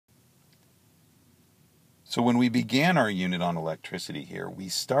So when we began our unit on electricity here, we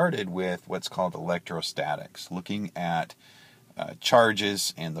started with what's called electrostatics, looking at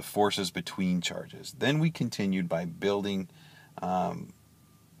charges and the forces between charges. Then we continued by building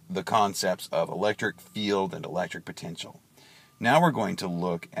the concepts of electric field and electric potential. Now we're going to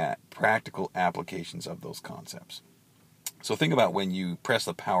look at practical applications of those concepts. So think about when you press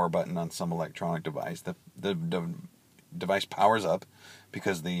the power button on some electronic device, the device powers up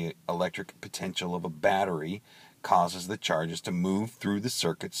because the electric potential of a battery causes the charges to move through the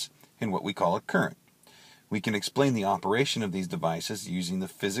circuits in what we call a current. We can explain the operation of these devices using the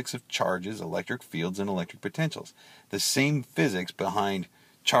physics of charges, electric fields, and electric potentials. The same physics behind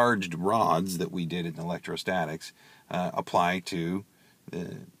charged rods that we did in electrostatics apply to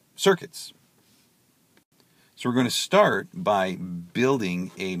circuits. So we're going to start by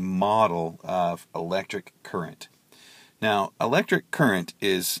building a model of electric current. Now, electric current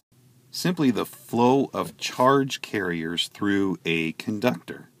is simply the flow of charge carriers through a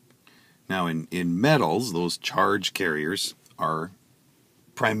conductor. Now, in metals, those charge carriers are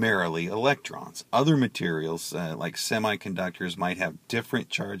primarily electrons. Other materials, like semiconductors, might have different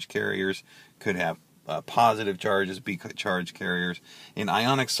charge carriers, could have positive charges be charge carriers. In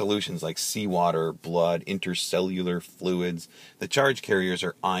ionic solutions like seawater, blood, intercellular fluids, the charge carriers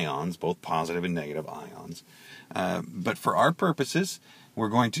are ions, both positive and negative ions. But for our purposes, we're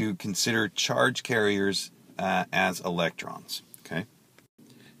going to consider charge carriers as electrons. Okay.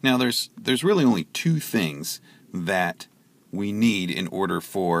 Now, there's really only two things that we need in order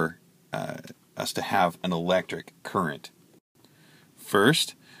for us to have an electric current.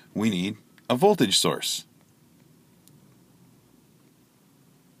 First, we need a voltage source.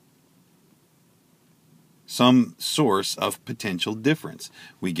 Some source of potential difference.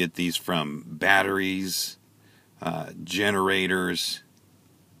 We get these from batteries, generators.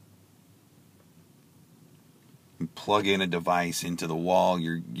 You plug in a device into the wall,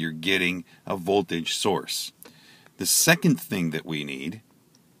 you're getting a voltage source. The second thing that we need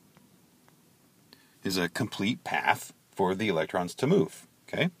is a complete path for the electrons to move.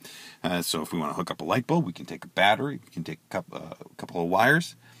 Okay, so if we want to hook up a light bulb, we can take a battery, we can take a couple of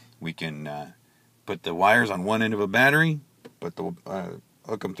wires, we can put the wires on one end of a battery,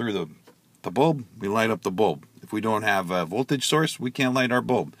 hook them through the bulb, we light up the bulb. If we don't have a voltage source, we can't light our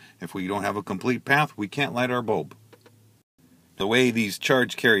bulb. If we don't have a complete path, we can't light our bulb. The way these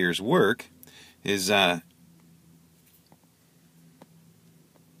charge carriers work is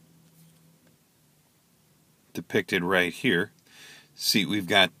depicted right here. See, we've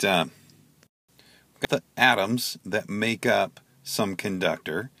got the atoms that make up some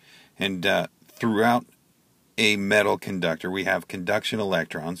conductor, and throughout a metal conductor we have conduction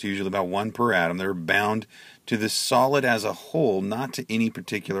electrons, usually about one per atom. They're bound to the solid as a whole, not to any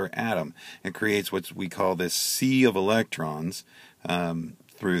particular atom. It creates what we call this sea of electrons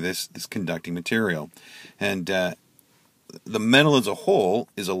through this conducting material. And the metal as a whole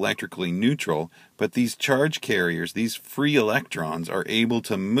is electrically neutral, but these charge carriers, these free electrons, are able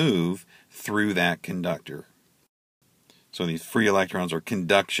to move through that conductor. So these free electrons, or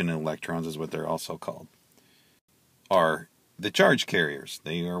conduction electrons is what they're also called, are the charge carriers.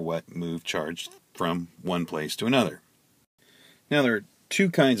 They are what move charge from one place to another. Now, there are two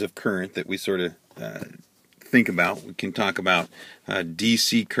kinds of current that we sort of think about. We can talk about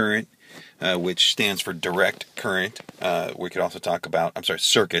DC current, which stands for direct current. We could also talk about,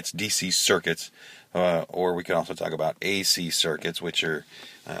 circuits, DC circuits, or we could also talk about AC circuits, which are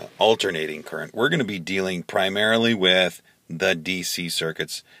alternating current. We're going to be dealing primarily with the DC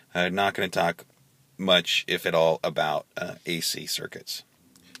circuits. Not going to talk much, if at all, about AC circuits.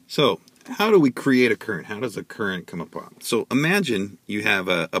 So, how do we create a current? How does a current come about? So, imagine you have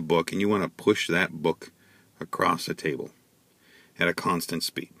a book and you want to push that book across a table at a constant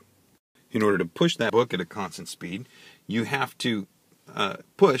speed. In order to push that book at a constant speed, you have to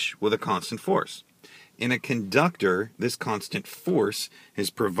push with a constant force. In a conductor, this constant force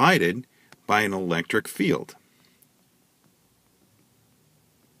is provided by an electric field.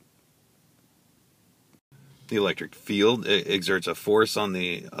 The electric field exerts a force on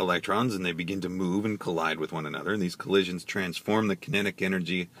the electrons, and they begin to move and collide with one another. And these collisions transform the kinetic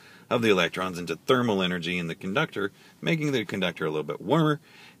energy of the electrons into thermal energy in the conductor, making the conductor a little bit warmer.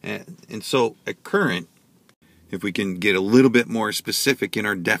 And so a current, if we can get a little bit more specific in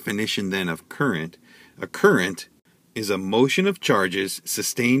our definition then of current, a current is a motion of charges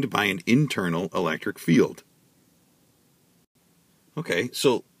sustained by an internal electric field. Okay,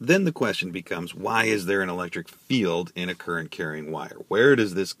 so then the question becomes, why is there an electric field in a current-carrying wire? Where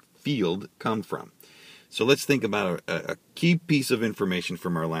does this field come from? So let's think about a key piece of information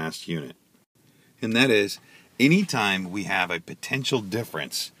from our last unit. And that is, anytime we have a potential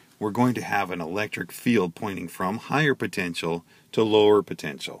difference, we're going to have an electric field pointing from higher potential to lower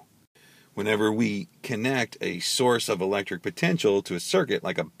potential. Whenever we connect a source of electric potential to a circuit,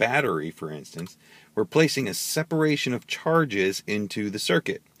 like a battery for instance, we're placing a separation of charges into the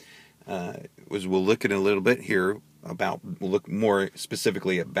circuit. As we'll look at a little bit here we'll look more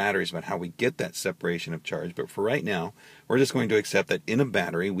specifically at batteries about how we get that separation of charge, but for right now, we're just going to accept that in a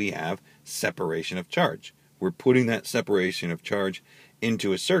battery we have separation of charge. We're putting that separation of charge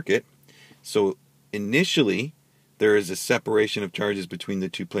into a circuit, so initially there is a separation of charges between the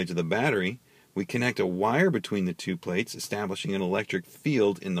two plates of the battery. We connect a wire between the two plates, establishing an electric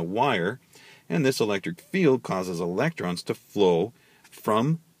field in the wire, and this electric field causes electrons to flow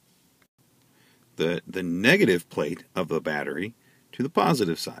from the negative plate of the battery to the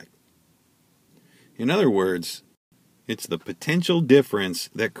positive side. In other words, it's the potential difference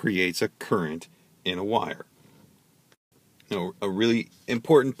that creates a current in a wire. Now, a really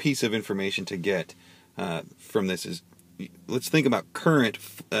important piece of information to get from this is, let's think about current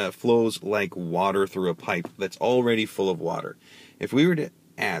flows like water through a pipe that's already full of water. If we were to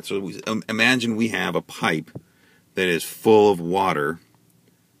add, imagine we have a pipe that is full of water,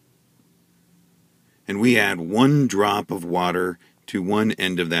 and we add 1 drop of water to one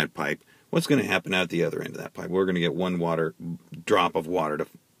end of that pipe. What's going to happen out the other end of that pipe? We're going to get 1 drop of water to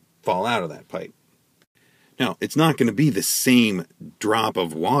fall out of that pipe. Now, it's not going to be the same drop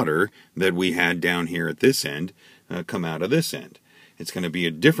of water that we had down here at this end come out of this end. It's going to be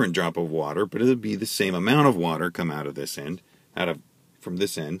a different drop of water, but it'll be the same amount of water come out of this end, from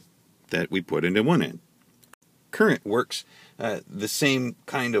this end, that we put into one end. Current works the same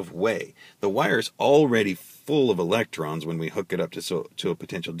kind of way. The wire's already full of electrons when we hook it up to a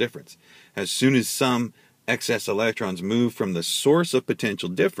potential difference. As soon as some excess electrons move from the source of potential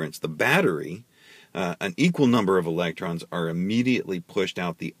difference, the battery, an equal number of electrons are immediately pushed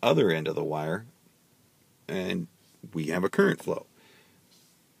out the other end of the wire, and we have a current flow.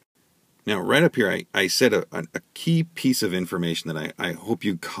 Now, right up here, I said a key piece of information that I hope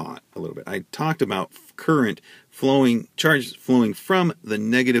you caught a little bit. I talked about charges flowing from the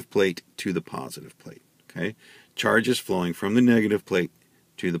negative plate to the positive plate. Okay, charges flowing from the negative plate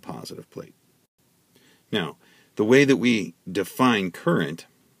to the positive plate. Now, the way that we define current,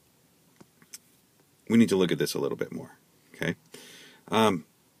 we need to look at this a little bit more. Okay, you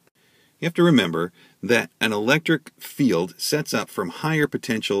have to remember that an electric field sets up from higher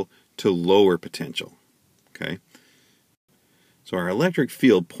potential to lower potential. Okay, so our electric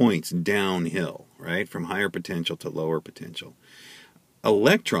field points downhill, right, from higher potential to lower potential.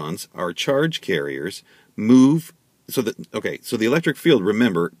 Electrons, our charge carriers, move. So the electric field,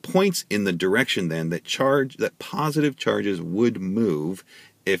 remember, points in the direction then that positive charges would move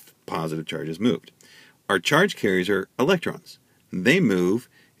if positive charges moved. Our charge carriers are electrons. They move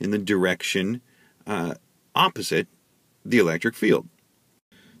in the direction opposite the electric field.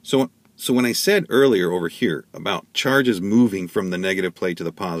 So when I said earlier over here about charges moving from the negative plate to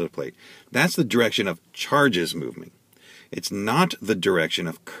the positive plate, that's the direction of charges moving. It's not the direction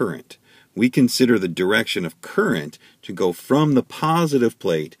of current. We consider the direction of current to go from the positive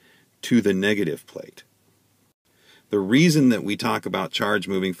plate to the negative plate. The reason that we talk about charge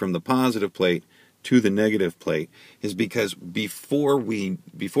moving from the positive plate to the negative plate is because before we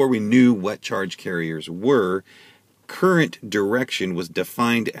knew what charge carriers were, current direction was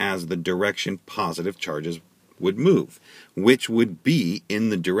defined as the direction positive charges would move, which would be in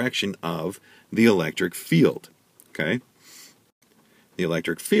the direction of the electric field. Okay? The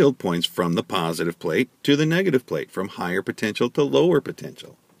electric field points from the positive plate to the negative plate, from higher potential to lower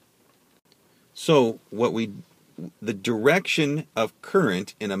potential. So the direction of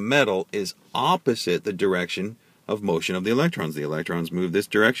current in a metal is opposite the direction of motion of the electrons. The electrons move this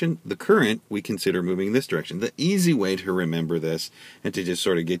direction. The current we consider moving this direction. The easy way to remember this and to just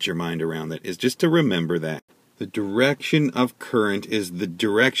sort of get your mind around that is just to remember that the direction of current is the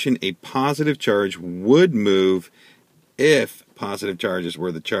direction a positive charge would move if positive charges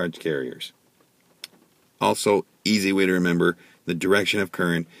were the charge carriers. Also, easy way to remember, the direction of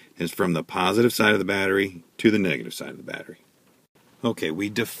current is from the positive side of the battery to the negative side of the battery. Okay, we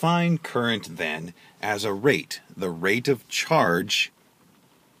define current then as a rate, the rate of charge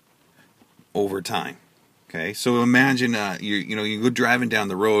over time. Okay, so imagine you go driving down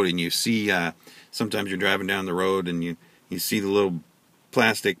the road and you see, sometimes you're driving down the road and you see the little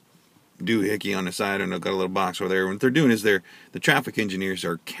plastic doohickey on the side, and they've got a little box over there. What they're doing is the traffic engineers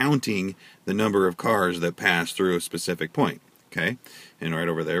are counting the number of cars that pass through a specific point. Okay, and right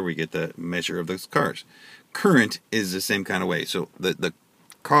over there we get the measure of those cars. Current is the same kind of way. So the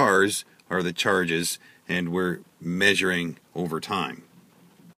cars are the charges, and we're measuring over time.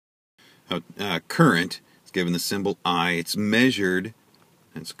 Current is given the symbol I. It's measured,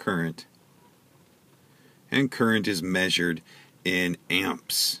 that's current, and current is measured in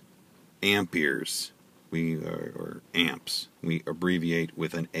amps, amperes, or amps. We abbreviate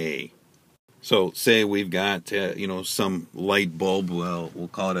with an A. So say we've got some light bulb. Well, we'll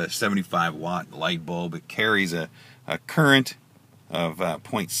call it a 75-watt light bulb. It carries a current of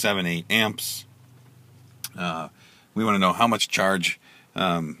 0.78 amps. We want to know how much charge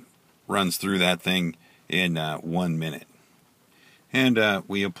runs through that thing in 1 minute. And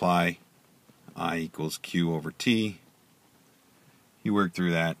we apply I equals Q over T. You work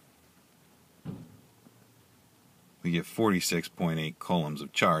through that. We get 46.8 coulombs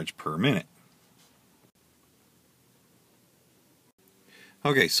of charge per minute.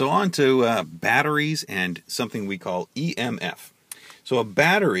 Okay, so on to batteries and something we call EMF. So a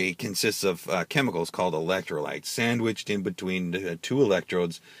battery consists of chemicals called electrolytes sandwiched in between two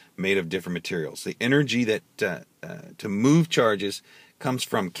electrodes made of different materials. The energy that to move charges comes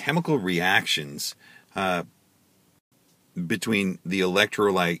from chemical reactions between the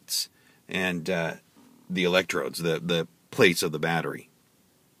electrolytes and the electrodes, the plates of the battery.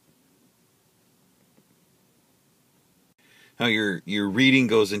 Now your reading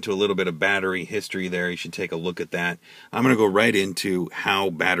goes into a little bit of battery history there. You should take a look at that. I'm going to go right into how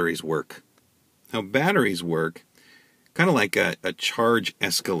batteries work. How batteries work, kind of like a charge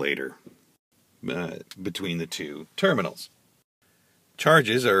escalator between the two terminals.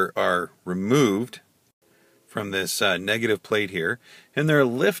 Charges are removed from this negative plate here, and they're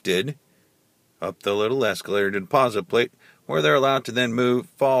lifted up the little escalator to the positive plate, where they're allowed to then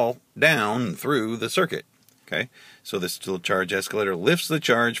fall down through the circuit. Okay, so this little charge escalator lifts the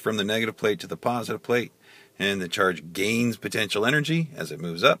charge from the negative plate to the positive plate, and the charge gains potential energy as it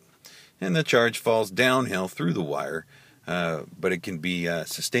moves up, and the charge falls downhill through the wire, but it can be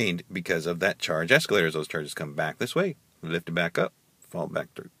sustained because of that charge escalator. As those charges come back this way, lift it back up, fall back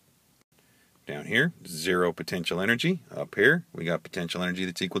through. Down here, zero potential energy. Up here, we got potential energy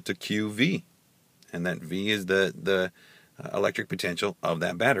that's equal to QV, and that V is the electric potential of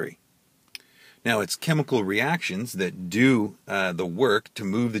that battery. Now, it's chemical reactions that do the work to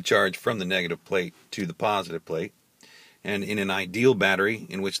move the charge from the negative plate to the positive plate. And in an ideal battery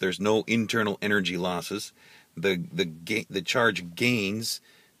in which there's no internal energy losses, the charge gains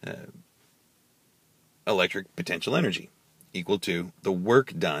electric potential energy equal to the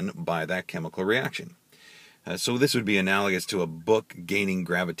work done by that chemical reaction. So this would be analogous to a book gaining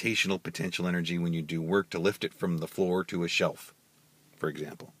gravitational potential energy when you do work to lift it from the floor to a shelf, for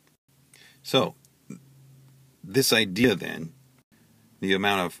example. So, this idea then, the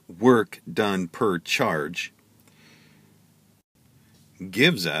amount of work done per charge,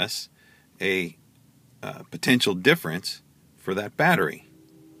 gives us a potential difference for that battery.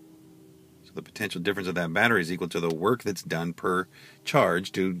 So the potential difference of that battery is equal to the work that's done per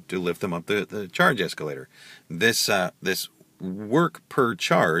charge to lift them up the charge escalator. This work per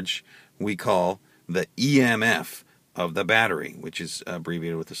charge we call the EMF of the battery, which is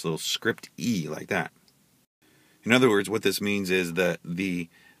abbreviated with this little script E like that. In other words, what this means is that the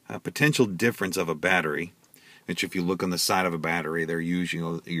potential difference of a battery, which if you look on the side of a battery, they're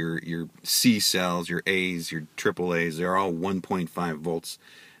usually your C cells, your A's, your triple A's, they're all 1.5 volts.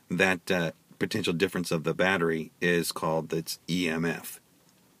 That potential difference of the battery is called its EMF.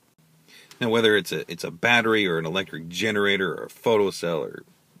 Now, whether it's a battery or an electric generator or a photocell or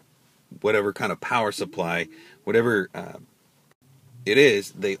whatever kind of power supply, whatever it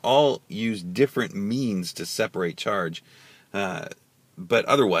is, they all use different means to separate charge, but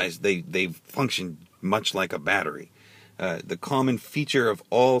otherwise they function much like a battery. The common feature of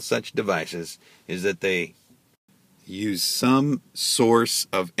all such devices is that they use some source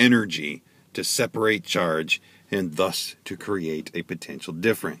of energy to separate charge and thus to create a potential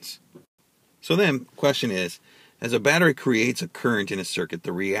difference. So then, the question is, as a battery creates a current in a circuit,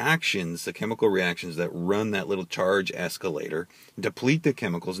 the chemical reactions that run that little charge escalator deplete the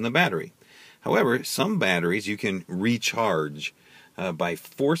chemicals in the battery. However, some batteries you can recharge by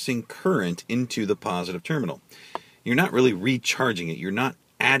forcing current into the positive terminal. You're not really recharging it. You're not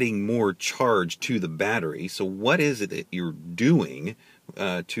adding more charge to the battery. So what is it that you're doing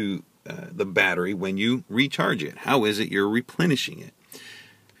to the battery when you recharge it? How is it you're replenishing it?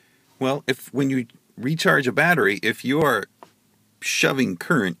 Well, when you recharge a battery, if you are shoving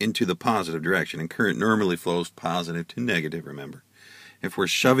current into the positive direction, and current normally flows positive to negative, remember. If we're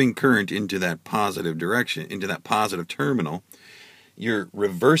shoving current into that positive direction, into that positive terminal, you're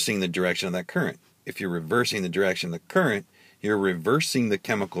reversing the direction of that current. If you're reversing the direction of the current, You're reversing the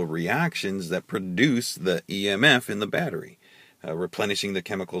chemical reactions that produce the EMF in the battery, replenishing the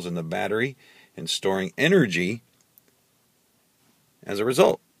chemicals in the battery and storing energy as a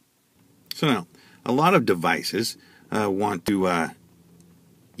result. So now, a lot of devices want to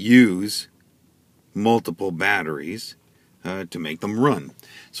use multiple batteries to make them run.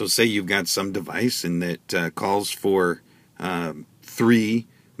 So say you've got some device and that calls for 3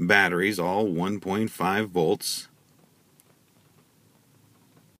 batteries, all 1.5 volts,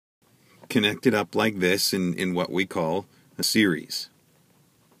 connected up like this in what we call a series.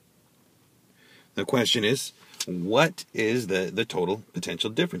 The question is, what is the total potential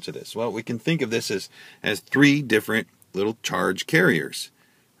difference of this? Well, we can think of this as 3 different little charge carriers.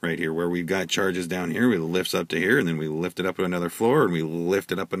 Right here, where we've got charges down here, we lift up to here, and then we lift it up to another floor, and we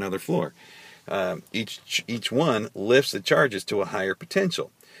lift it up another floor. Each one lifts the charges to a higher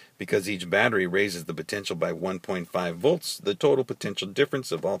potential. Because each battery raises the potential by 1.5 volts, the total potential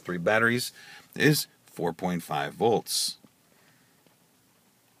difference of all 3 batteries is 4.5 volts.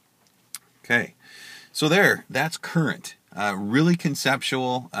 Okay, so that's current. Really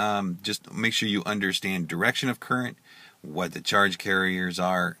conceptual. Just make sure you understand direction of current, what the charge carriers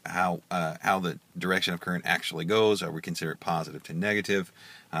are, how the direction of current actually goes, or we consider it positive to negative,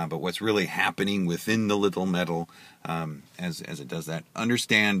 but what's really happening within the little metal as it does that.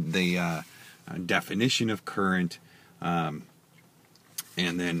 Understand the definition of current, and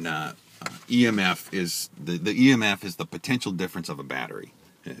then EMF is the EMF is the potential difference of a battery,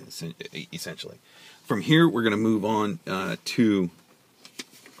 essentially. From here, we're going to move on to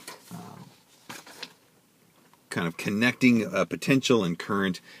kind of connecting potential and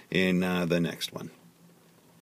current in the next one.